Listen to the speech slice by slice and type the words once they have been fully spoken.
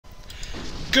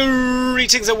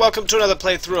Greetings and welcome to another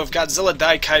playthrough of Godzilla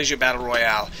Daikaiju Battle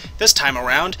Royale. This time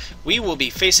around, we will be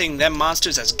facing them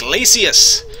monsters as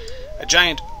Glacies, a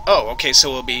giant... Oh, okay, so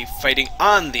we'll be fighting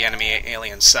on the enemy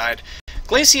alien side.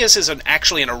 Glacies is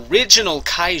actually an original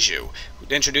kaiju,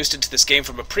 who introduced it to this game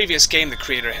from a previous game the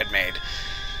creator had made.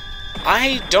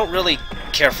 I don't really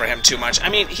care for him too much. I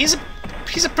mean, he's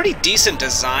a pretty decent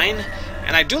design,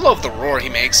 and I do love the roar he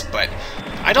makes, but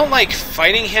I don't like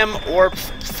fighting him or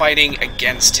fighting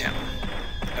against him.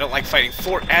 I don't like fighting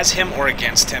as him or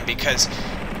against him because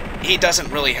he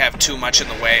doesn't really have too much in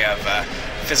the way of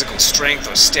physical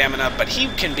strength or stamina, but he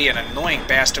can be an annoying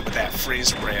bastard with that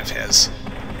freeze ray of his.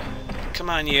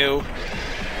 Come on, you.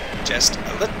 Just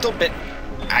a little bit.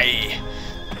 Aye.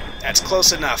 That's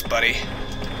close enough, buddy.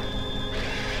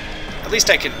 At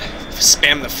least I can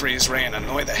spam the freeze ray and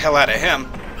annoy the hell out of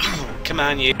him. Come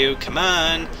on, you. Come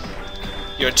on.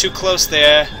 You're too close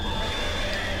there.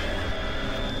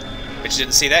 But you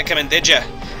didn't see that coming, did ya?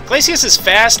 Glacies is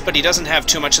fast, but he doesn't have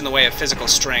too much in the way of physical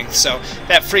strength, so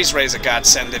that freeze ray is a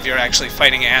godsend if you're actually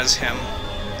fighting as him.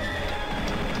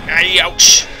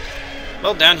 Ouch!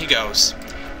 Well, down he goes.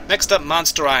 Next up,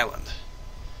 Monster Island.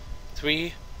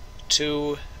 3,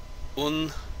 2,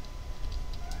 1...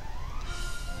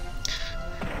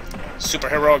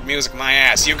 Superheroic music, my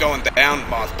ass. You going down,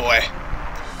 moth boy.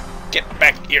 Get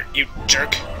back here, you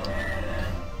jerk.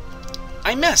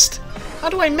 I missed. How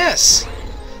do I miss?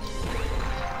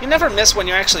 You never miss when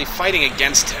you're actually fighting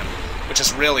against him, which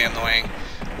is really annoying.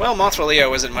 Well, Mothra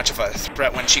Leo isn't much of a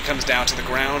threat when she comes down to the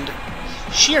ground.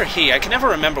 She or he, I can never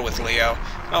remember with Leo.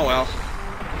 Oh well.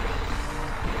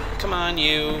 Come on,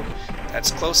 you.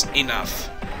 That's close enough.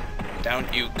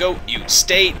 Down you go, you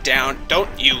stay down,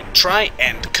 don't you try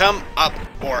and come up,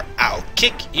 or I'll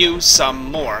kick you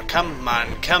some more. Come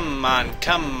on, come on,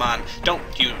 come on,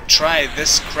 don't you try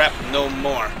this crap no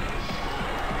more.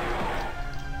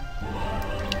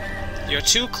 You're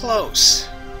too close.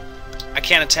 I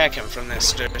can't attack him from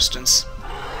this distance.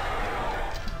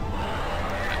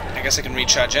 I guess I can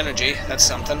recharge energy, that's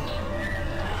something.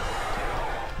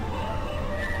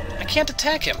 I can't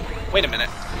attack him. Wait a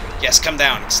minute. Yes, come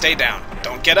down. Stay down.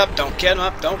 Don't get up. Don't get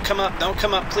up. Don't come up. Don't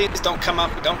come up. Please don't come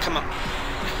up. Don't come up.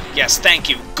 Yes, thank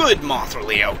you. Good, Mothra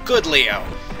Leo. Good, Leo.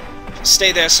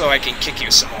 Stay there so I can kick you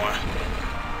some more.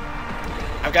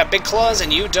 I've got big claws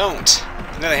and you don't.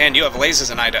 On the other hand, you have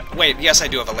lasers and I don't. Wait, yes, I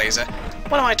do have a laser.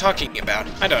 What am I talking about?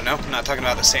 I don't know. I'm not talking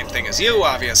about the same thing as you,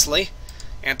 obviously.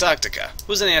 Antarctica.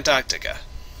 Who's in Antarctica?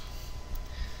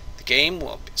 The game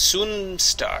will soon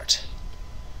start.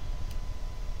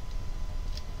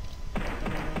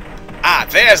 Ah,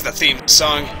 there's the theme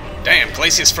song! Damn,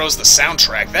 Glacies froze the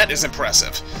soundtrack. That is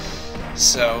impressive.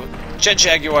 So, Jet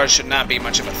Jaguar should not be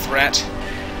much of a threat.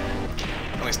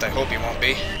 At least I hope he won't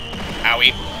be.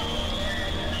 Owie.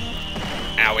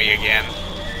 Owie again.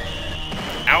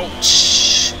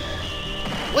 Ouch!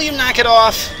 Will you knock it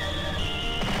off?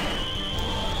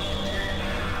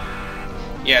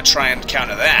 Yeah, try and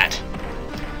counter that.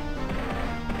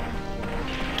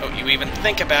 Don't you even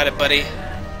think about it, buddy.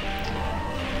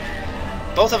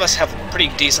 Both of us have pretty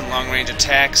decent long-range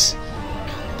attacks,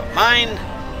 but mine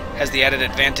has the added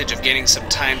advantage of gaining some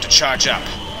time to charge up.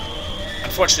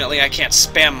 Unfortunately, I can't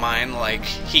spam mine like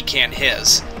he can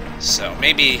his, so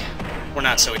maybe we're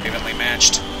not so evenly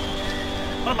matched.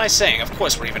 What am I saying? Of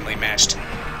course we're evenly matched.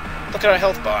 Look at our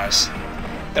health bars.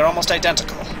 They're almost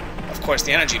identical. Of course,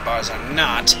 the energy bars are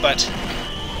not, but...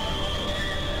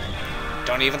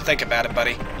 Don't even think about it,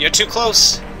 buddy. You're too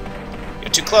close. You're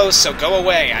too close, so go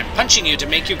away. I'm punching you to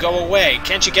make you go away.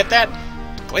 Can't you get that?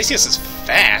 Glacies is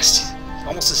fast.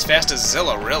 Almost as fast as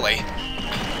Zilla, really.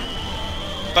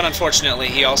 But unfortunately,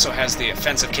 he also has the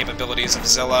offensive capabilities of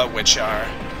Zilla, which are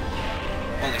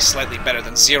only slightly better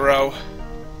than Zero.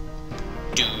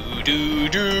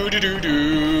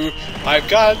 Do-do-do-do-do-do. I've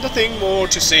got nothing more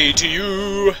to say to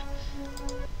you.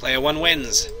 Player 1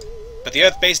 wins. But the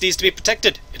Earth base needs to be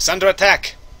protected. It's under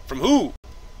attack. From who?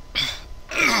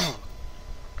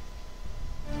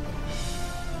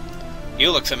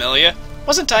 You look familiar.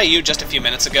 Wasn't I you just a few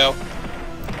minutes ago?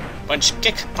 Punch,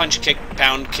 kick, pound,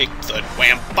 kick, thud,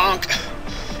 wham, bonk.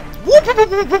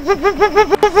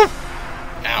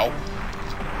 Ow.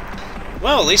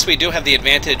 Well, at least we do have the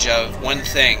advantage of one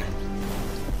thing.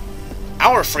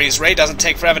 Our freeze ray doesn't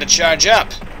take forever to charge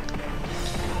up.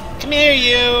 Come here,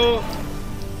 you.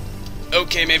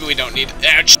 Okay, maybe we don't need...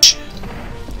 Ouch.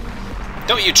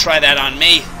 Don't you try that on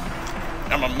me.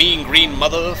 I'm a mean green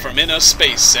mother from inner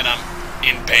space, and I'm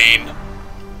in pain.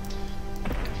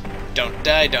 Don't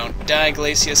die,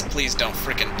 Glacies. Please don't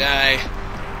frickin' die.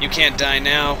 You can't die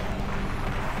now.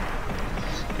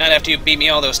 Not after you beat me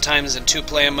all those times in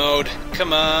two-player mode.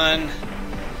 Come on.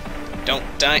 Don't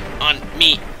die on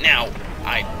me now.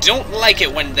 I don't like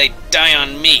it when they die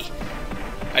on me.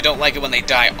 I don't like it when they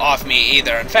die off me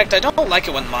either. In fact, I don't like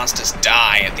it when monsters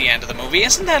die at the end of the movie.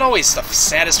 Isn't that always the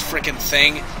saddest frickin'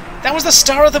 thing? That was the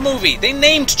star of the movie. They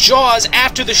named Jaws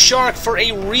after the shark for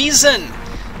a reason.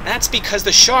 That's because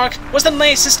the shark was the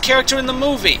nicest character in the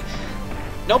movie.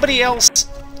 Nobody else...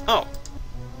 Oh.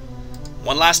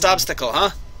 One last obstacle, huh?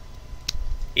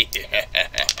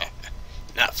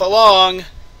 Not for long.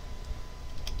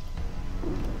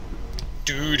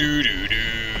 Do-do-do-do.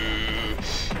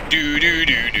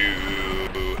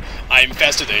 Do-do-do-do. I'm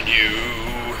faster than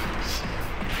you.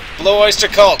 Blue Oyster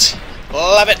Cult.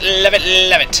 Love it, love it,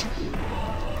 love it.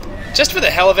 Just for the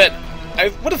hell of it,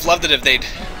 I would have loved it if they'd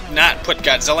not put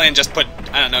Godzilla and just put,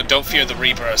 I don't know, Don't Fear the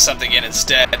Reaper or something in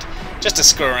instead. Just to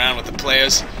screw around with the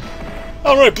players.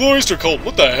 Alright, Blue Oyster Cult,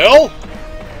 what the hell?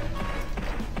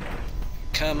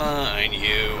 Come on,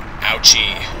 you.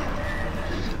 Ouchie.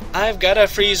 I've got a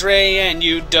freeze ray and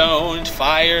you don't.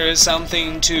 Fire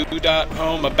something to dot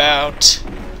home about.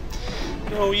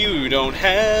 No, you don't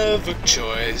have a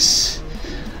choice.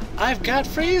 I've got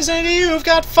freeze and you've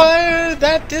got fire.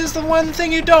 That is the one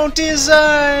thing you don't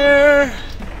desire.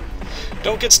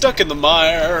 Don't get stuck in the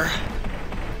mire.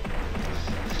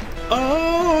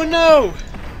 Oh no!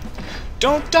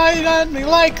 Don't die on me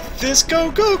like this.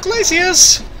 Go, go,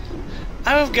 Glacies!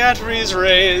 I've got freeze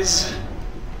rays.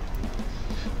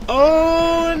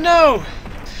 Oh no!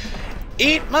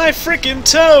 Eat my frickin'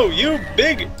 toe, you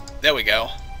big... There we go.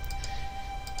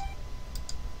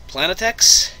 Planet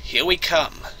X, here we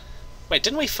come. Wait,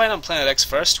 didn't we fight on Planet X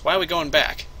first? Why are we going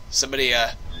back? Somebody,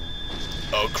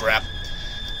 Oh crap.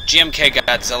 GMK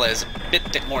Godzilla is a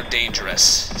bit more dangerous.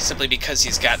 Simply because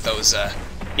he's got those,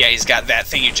 yeah, he's got that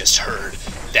thing you just heard.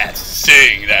 That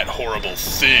thing, that horrible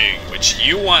thing, which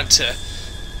you want to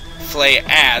flay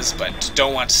as, but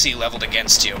don't want to see leveled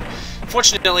against you.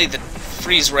 Fortunately, the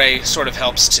freeze ray sort of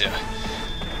helps to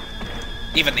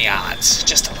even the odds.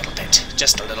 Just a little bit.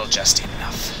 Just a little, just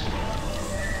enough.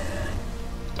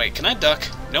 Wait, can I duck?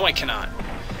 No, I cannot.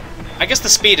 I guess the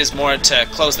speed is more to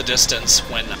close the distance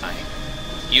when I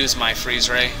use my freeze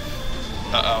ray.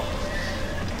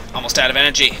 Uh-oh. Almost out of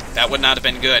energy. That would not have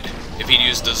been good if he'd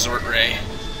used the Zort ray.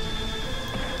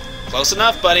 Close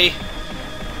enough, buddy.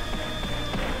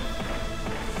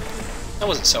 That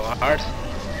wasn't so hard.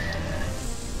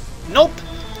 Nope.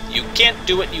 You can't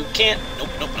do it. You can't. Nope,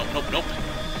 nope, nope, nope, nope.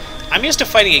 I'm used to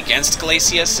fighting against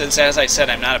Glacies, since, as I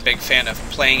said, I'm not a big fan of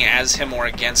playing as him or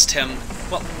against him.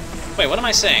 Well, wait, what am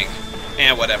I saying?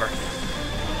 Eh, whatever.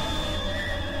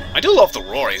 I do love the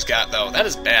roar he's got, though. That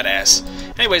is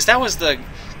badass. Anyways, that was the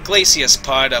Glacies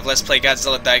part of Let's Play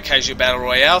Godzilla Daikaiju Battle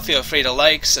Royale. Feel free to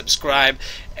like, subscribe,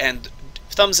 and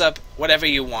thumbs up whatever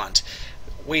you want.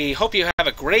 We hope you have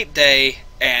a great day,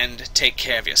 and take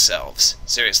care of yourselves.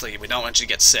 Seriously, we don't want you to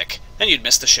get sick. Then you'd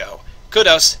miss the show.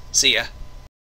 Kudos. See ya.